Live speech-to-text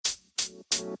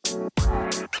If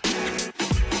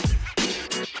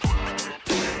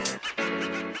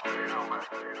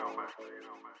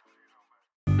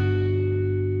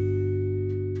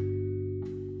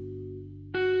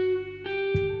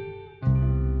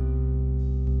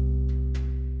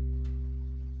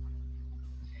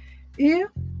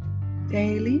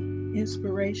daily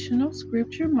inspirational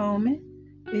scripture moment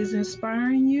is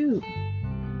inspiring you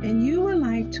and you would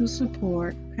like to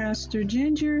support Pastor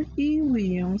Ginger E.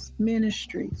 Williams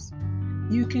Ministries,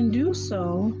 you can do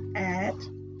so at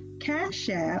Cash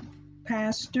App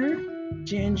Pastor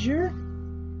Ginger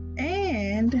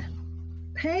and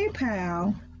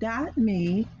PayPal.me/G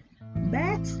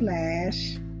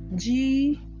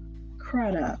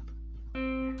Crudup.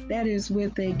 That is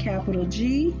with a capital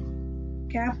G,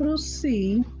 capital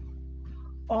C,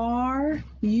 RUDUP.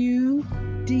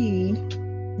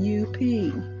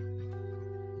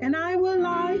 And I would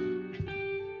like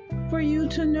for you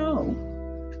to know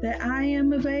that I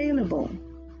am available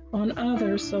on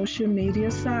other social media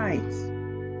sites,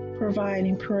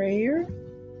 providing prayer,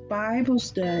 Bible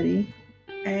study,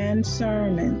 and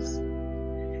sermons.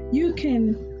 You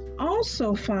can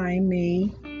also find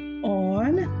me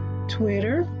on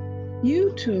Twitter,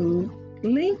 YouTube,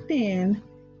 LinkedIn,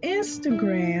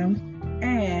 Instagram,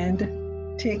 and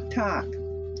TikTok.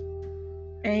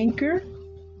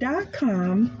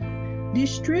 Anchor.com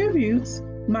distributes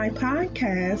my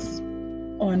podcasts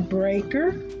on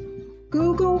Breaker,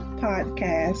 Google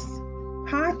Podcasts,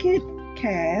 Pocket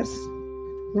Casts,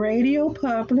 Radio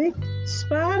Public,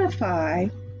 Spotify,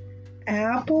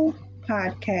 Apple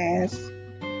Podcasts,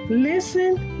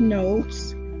 Listen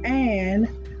Notes, and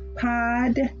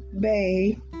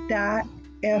Podbay.fm.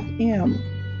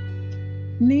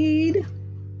 Need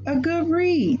a good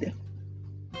read?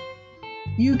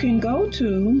 You can go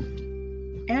to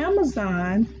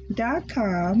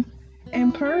Amazon.com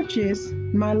and purchase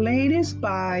my latest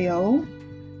bio,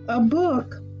 a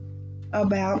book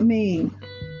about me,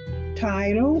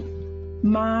 titled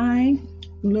My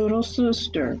Little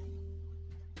Sister,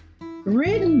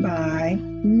 written by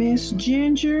Miss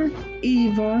Ginger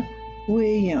Eva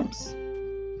Williams.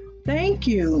 Thank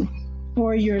you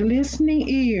for your listening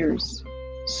ears,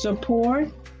 support,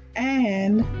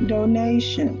 and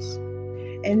donations.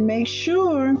 And make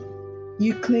sure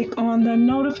you click on the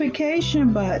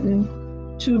notification button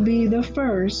to be the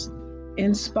first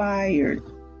inspired.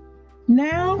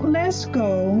 Now let's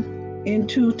go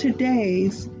into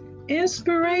today's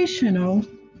inspirational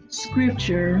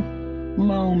scripture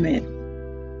moment.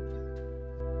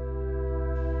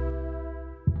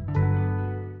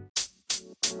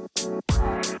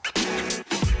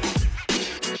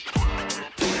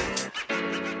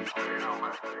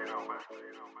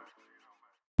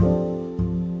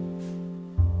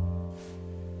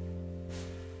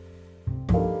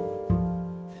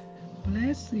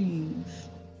 Blessings,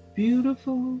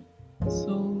 beautiful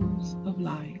souls of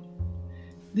light.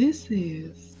 This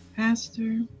is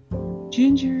Pastor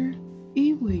Ginger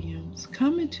E. Williams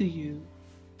coming to you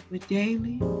with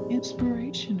daily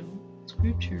inspirational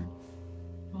scripture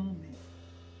moment.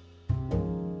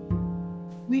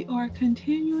 We are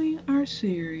continuing our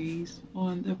series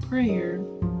on the prayer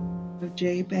of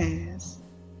Jabez,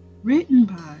 written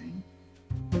by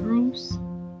Bruce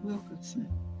Wilkinson.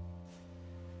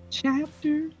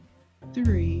 Chapter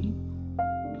 3,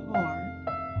 Part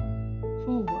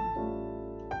 4.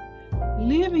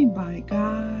 Living by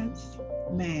God's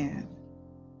math.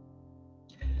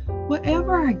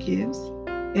 Whatever our gifts,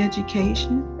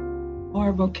 education,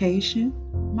 or vocation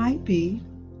might be,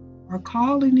 our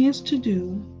calling is to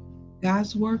do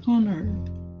God's work on earth.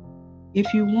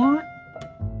 If you want,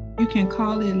 you can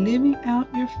call it living out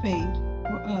your faith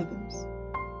for others,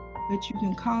 but you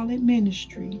can call it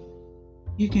ministry.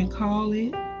 You can call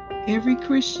it every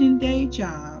Christian day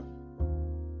job.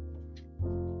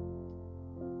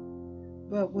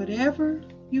 But whatever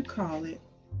you call it,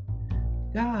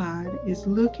 God is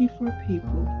looking for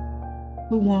people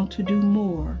who want to do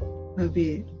more of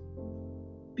it.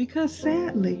 Because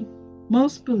sadly,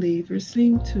 most believers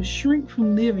seem to shrink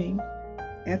from living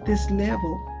at this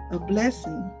level of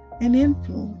blessing and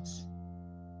influence.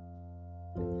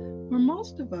 For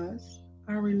most of us,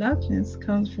 our reluctance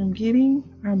comes from getting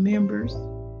our numbers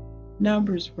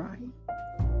right,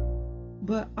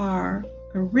 but our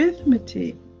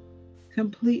arithmetic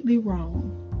completely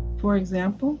wrong. For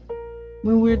example,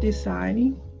 when we're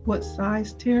deciding what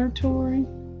size territory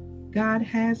God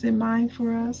has in mind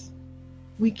for us,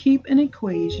 we keep an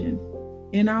equation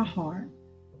in our heart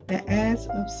that adds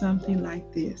up something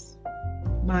like this: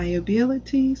 my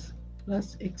abilities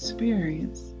plus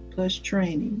experience plus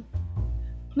training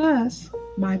plus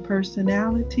my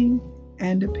personality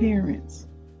and appearance,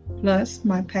 plus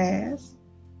my past,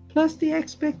 plus the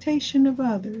expectation of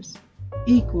others,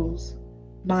 equals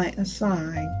my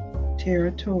assigned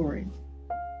territory.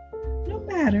 No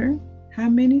matter how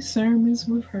many sermons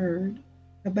we've heard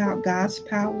about God's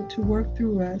power to work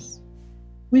through us,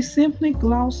 we simply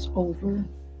gloss over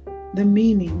the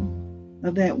meaning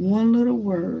of that one little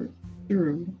word,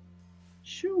 through.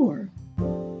 Sure,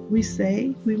 we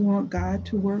say we want God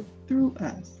to work through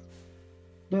us,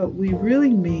 but we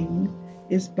really mean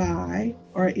is by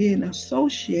or in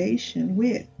association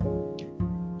with.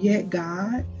 Yet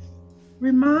God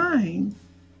reminder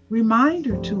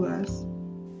to us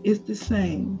is the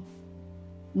same.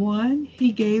 One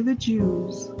he gave the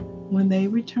Jews when they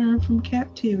returned from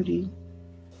captivity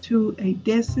to a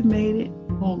decimated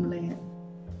homeland,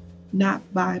 not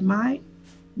by might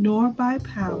nor by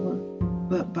power,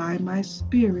 but by my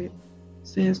spirit,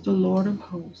 says the Lord of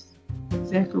hosts.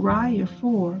 Zechariah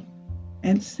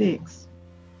 4:6.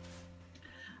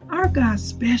 Our God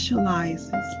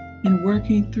specializes in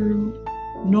working through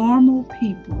normal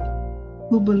people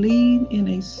who believe in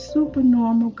a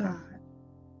supernormal God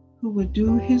who will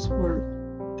do his work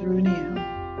through them.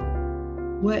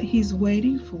 What he's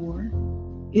waiting for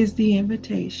is the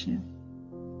invitation.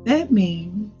 That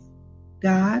means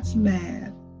God's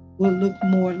math will look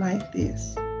more like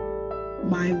this: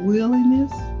 my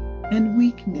willingness and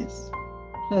weakness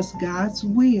plus God's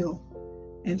will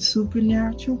and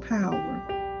supernatural power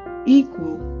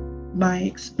equal my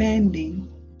expanding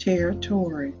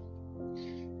territory.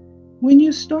 When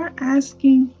you start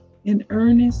asking in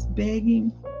earnest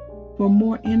begging for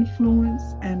more influence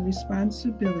and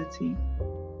responsibility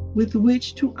with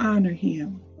which to honor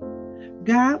him,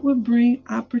 God will bring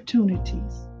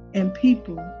opportunities and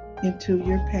people into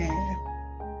your path.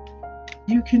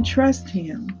 You can trust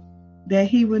him that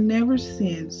he will never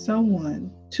send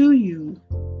someone to you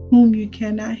whom you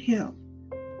cannot help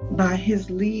by his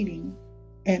leading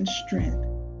and strength.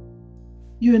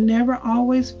 You'll never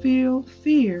always feel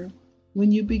fear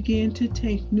when you begin to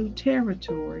take new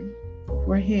territory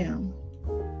for him,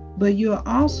 but you'll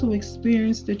also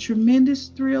experience the tremendous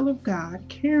thrill of God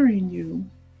carrying you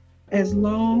as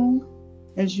long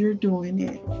as you're doing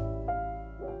it.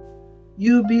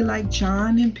 You'll be like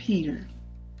John and Peter,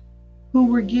 who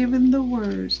were given the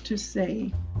words to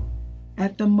say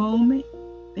at the moment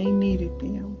they needed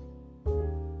them.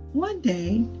 One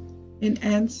day, in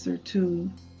answer to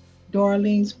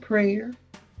Darlene's prayer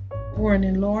for an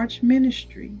enlarged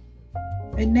ministry,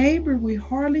 a neighbor we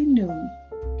hardly knew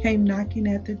came knocking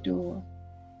at the door.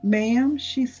 "Ma'am,"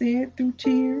 she said through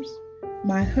tears,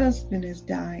 "my husband is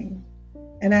dying,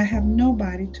 and I have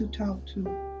nobody to talk to.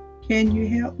 Can you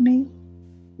help me?"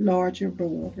 Larger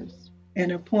borders,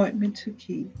 an appointment to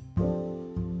keep.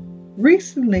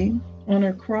 Recently, on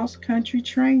a cross-country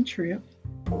train trip,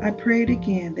 I prayed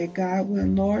again that God would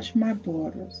enlarge my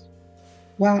borders.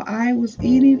 While I was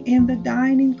eating in the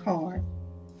dining car,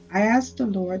 I asked the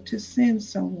Lord to send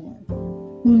someone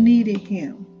who needed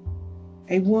him.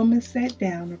 A woman sat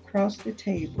down across the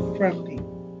table from me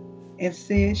and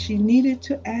said she needed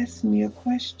to ask me a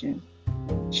question.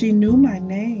 She knew my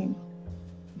name,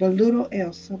 but little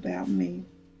else about me.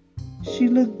 She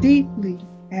looked deeply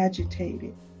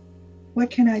agitated. "What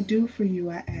can I do for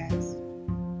you?" I asked.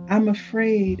 "I'm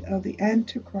afraid of the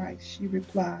Antichrist," she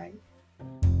replied.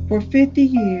 "For 50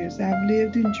 years I've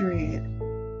lived in dread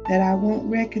that I won't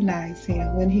recognize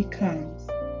him when he comes,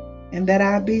 and that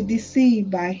I'll be deceived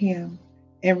by him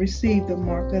and receive the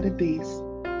mark of the beast."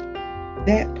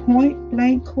 That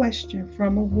point-blank question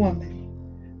from a woman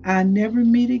I'll never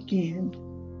meet again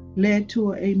led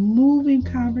to a moving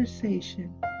conversation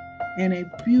and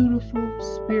a beautiful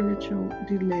spiritual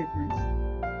deliverance.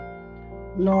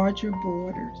 Larger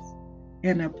borders,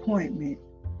 an appointment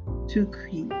to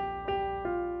keep.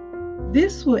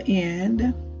 This will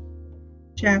end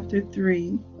chapter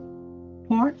 3,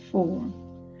 part 4.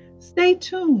 Stay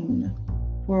tuned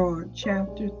for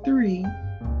chapter 3,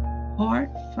 part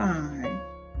 5.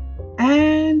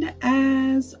 And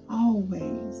as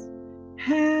always,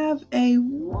 have a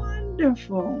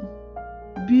wonderful,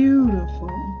 beautiful,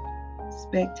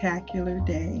 spectacular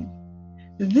day.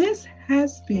 This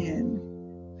has been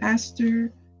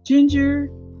Pastor Ginger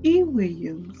E.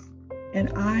 Williams, and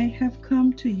I have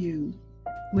come to you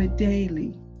with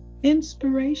daily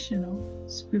inspirational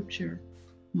scripture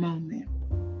moment.